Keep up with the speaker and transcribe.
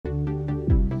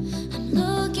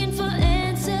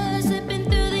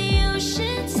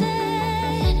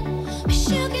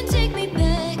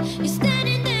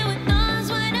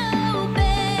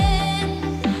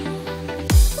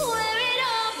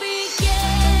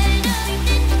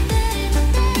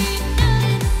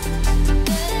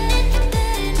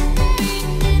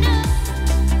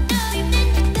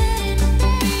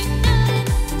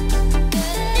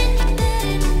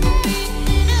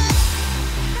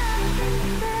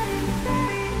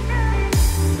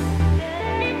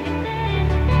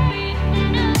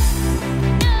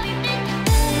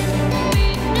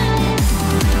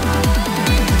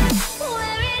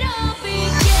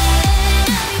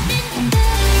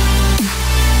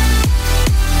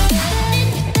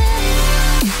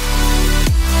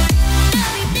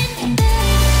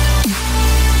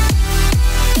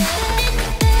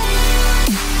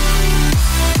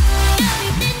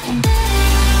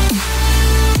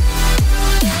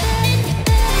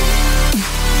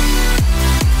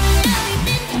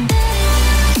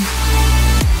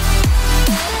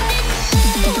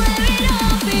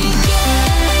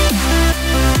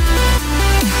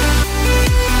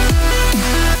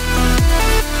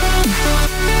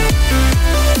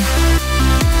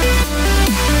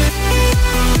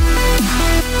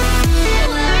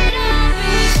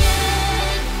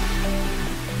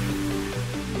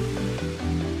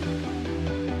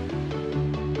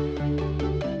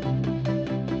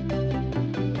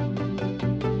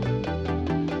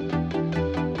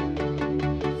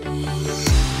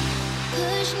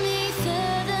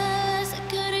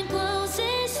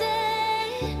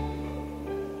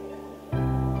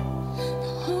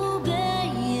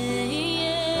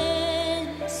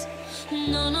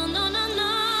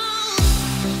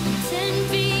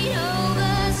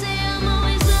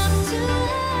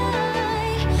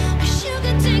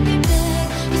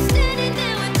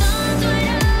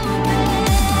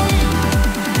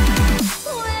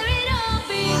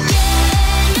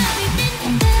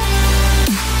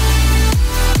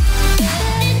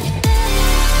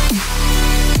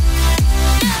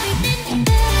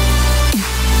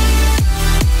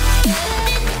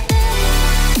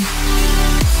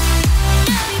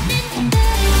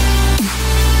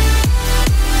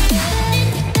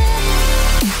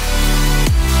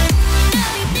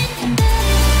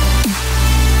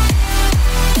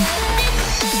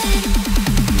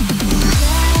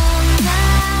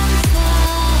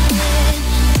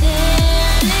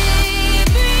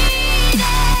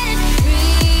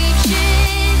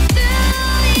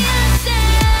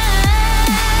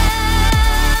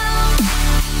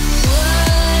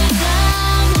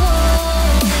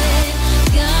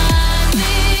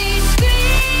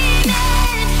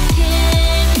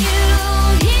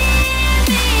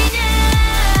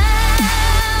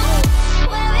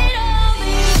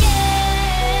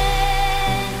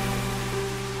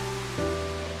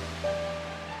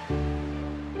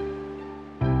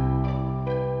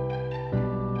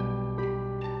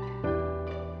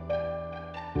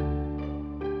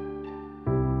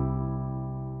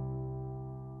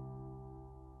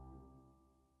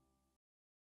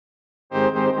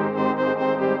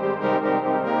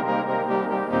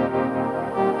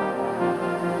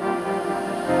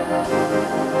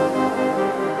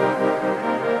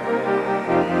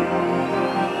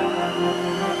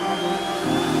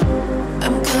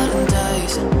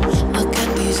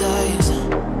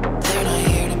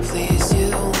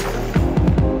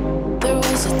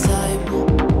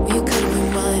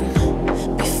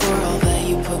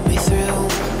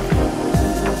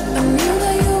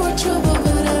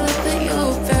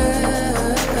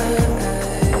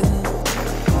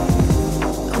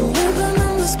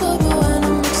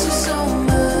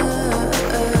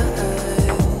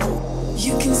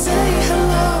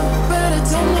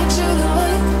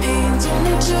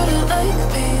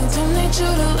need you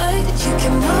to like. You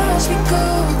can watch me go,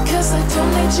 cause I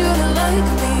don't need you to like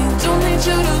me. Don't need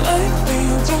you to like me.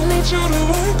 Don't need you to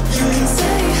like me. You can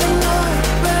say hello,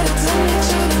 but I don't need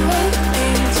you to like me.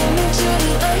 Don't need you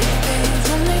to like me.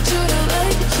 Don't need you to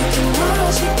like. You can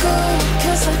watch me go,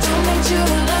 cause I don't need you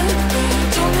to like me.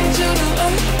 Don't need you to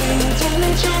like me. Don't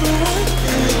need you to like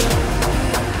me.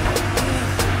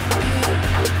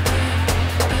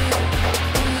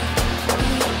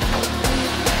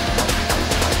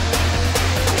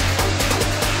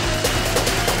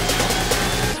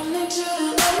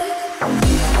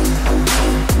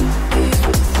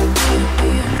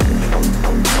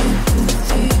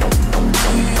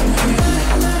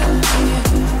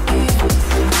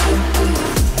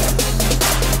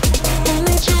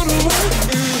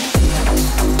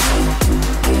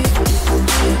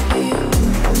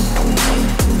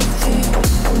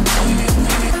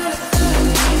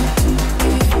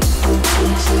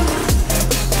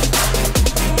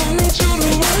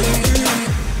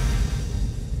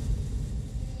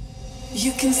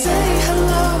 You can say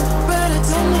hello, but I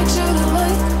don't need you to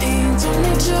like me. Don't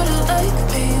need you to like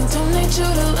me. Don't need you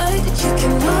to like. You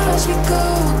can watch me go,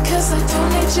 cause I don't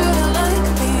need you to like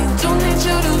me. Don't need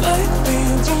you to like me.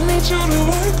 Don't need you to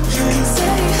like. You can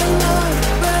say hello,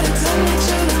 but I don't need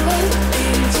you to like me.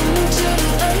 Don't need you to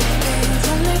like me.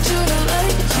 Don't need you to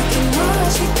like. You can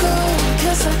watch me go,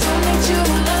 cause I don't need you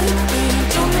to like me.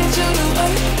 Don't need you to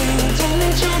like me. Don't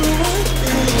need you to like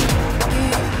me.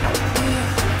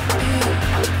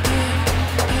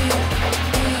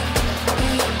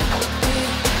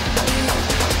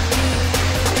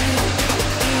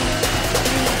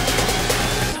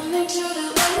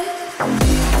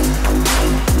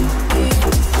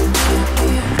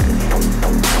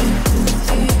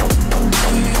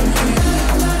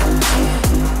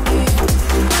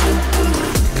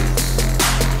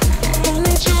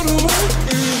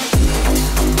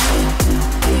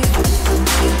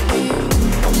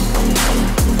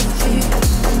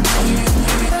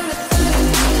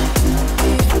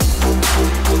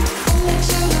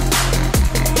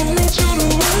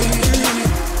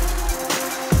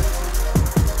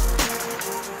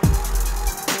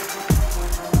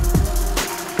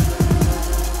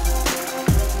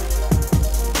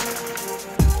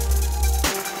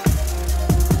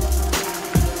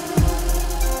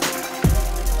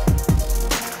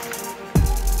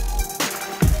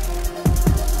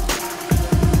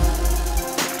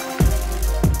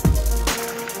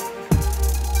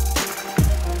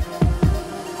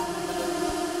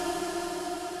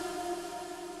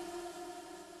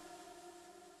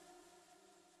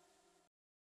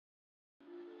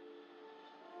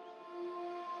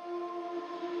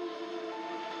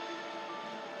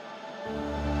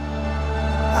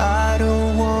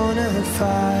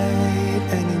 Fight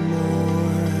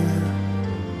anymore.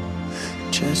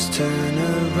 Just turn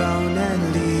around and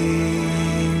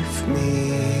leave me.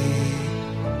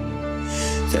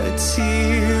 The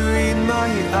tear in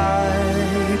my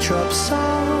eye drops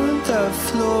on the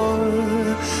floor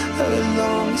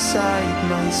alongside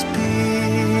my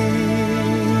speed.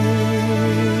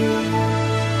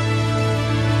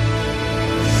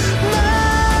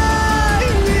 My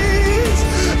knees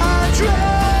are drenching.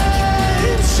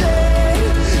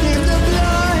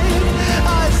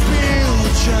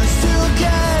 Just to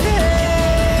get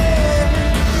here.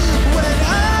 When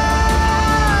I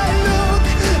look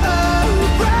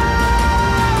around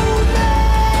me,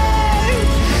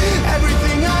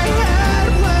 everything I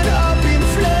had went up in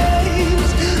flames.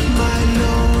 My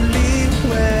lonely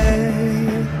way.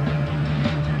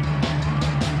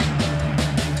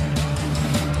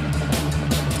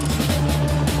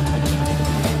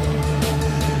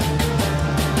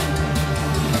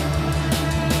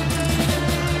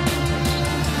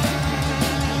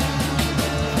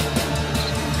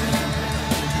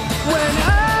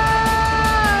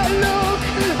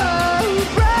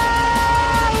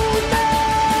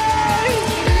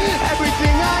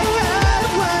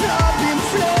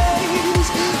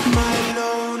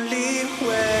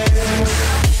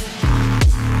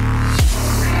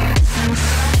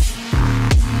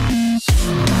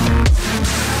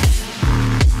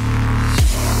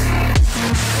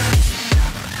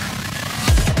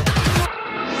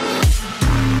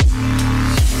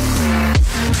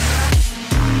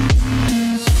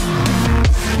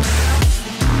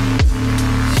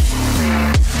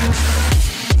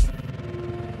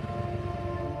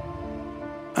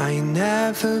 I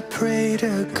never pray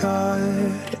to God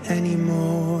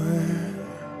anymore.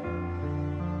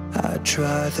 I'd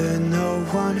rather no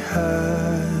one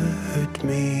hurt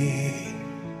me.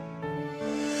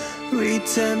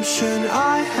 redemption.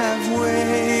 I have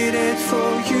waited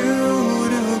for you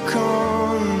to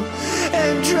come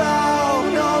and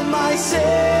drown all my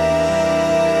sins.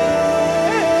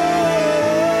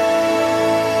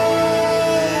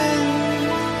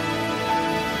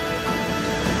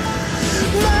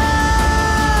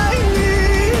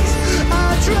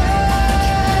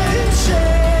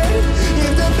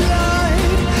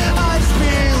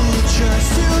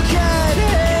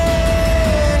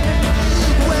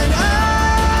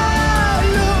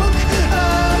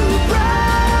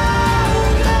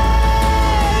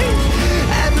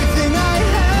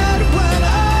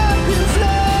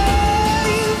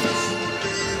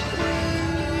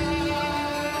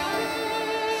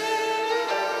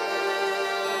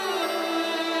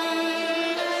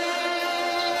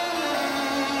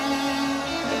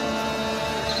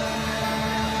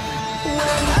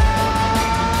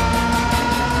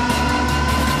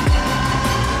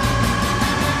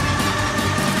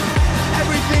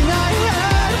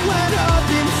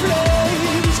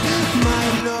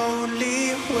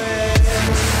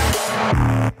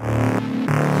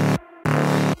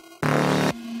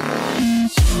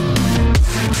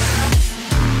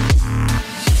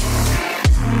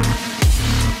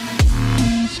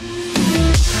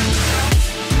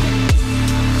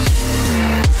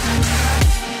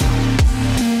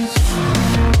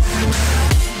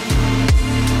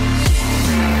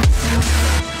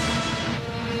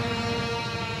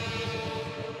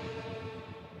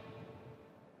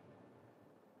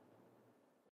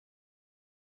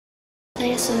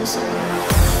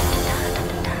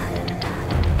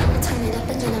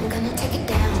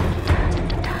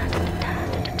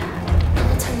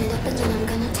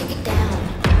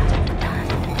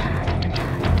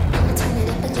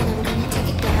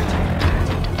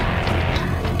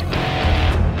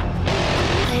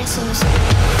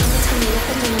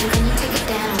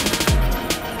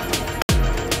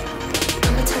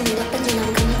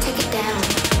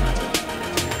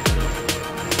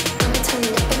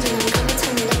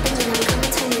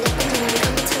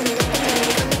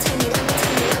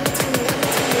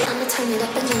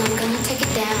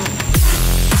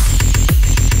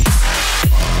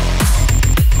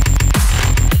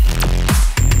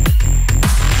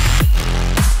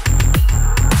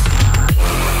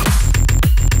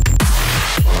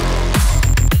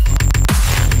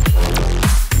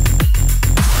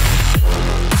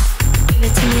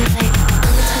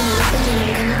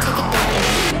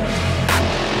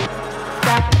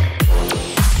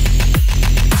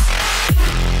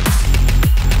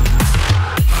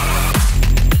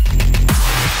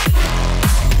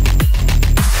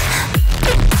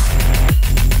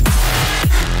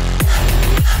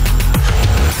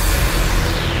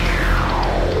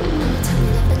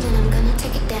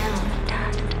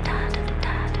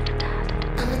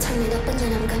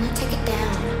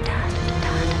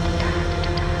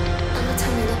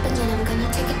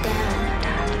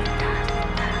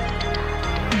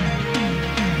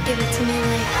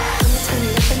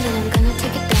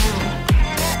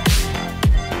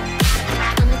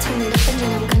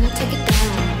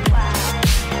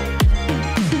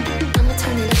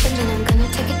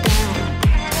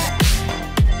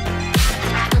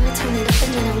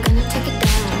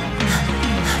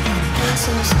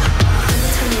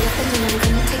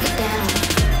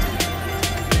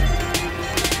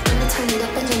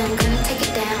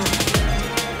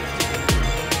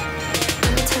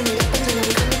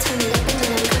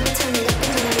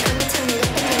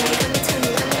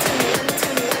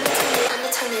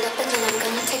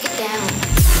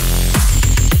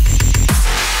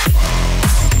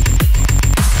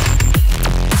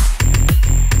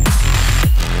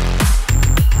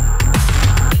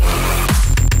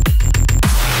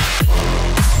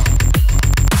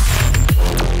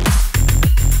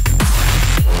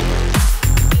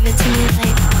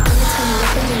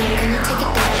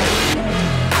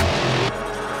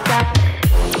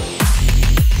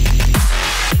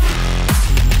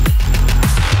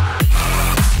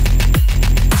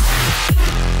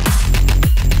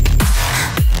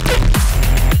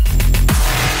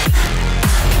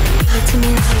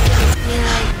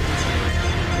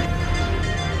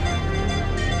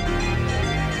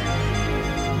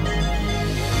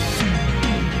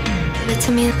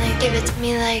 to me like, give it to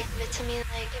me like, give it to me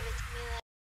like, give it to me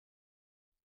like.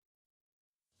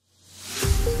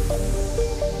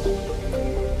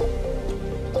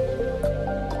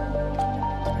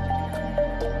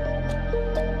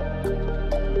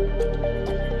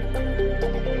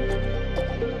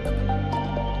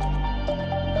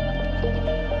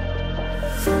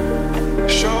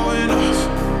 Showing off,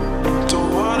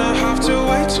 don't wanna have to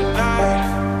wait tonight,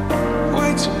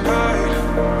 wait tonight.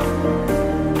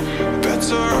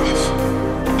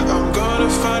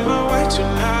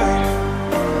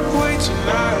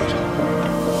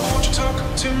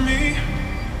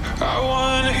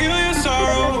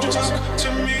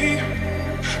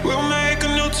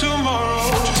 tomorrow.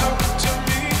 Won't you talk to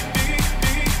me?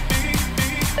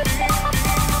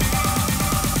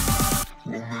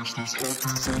 What makes this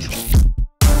happy?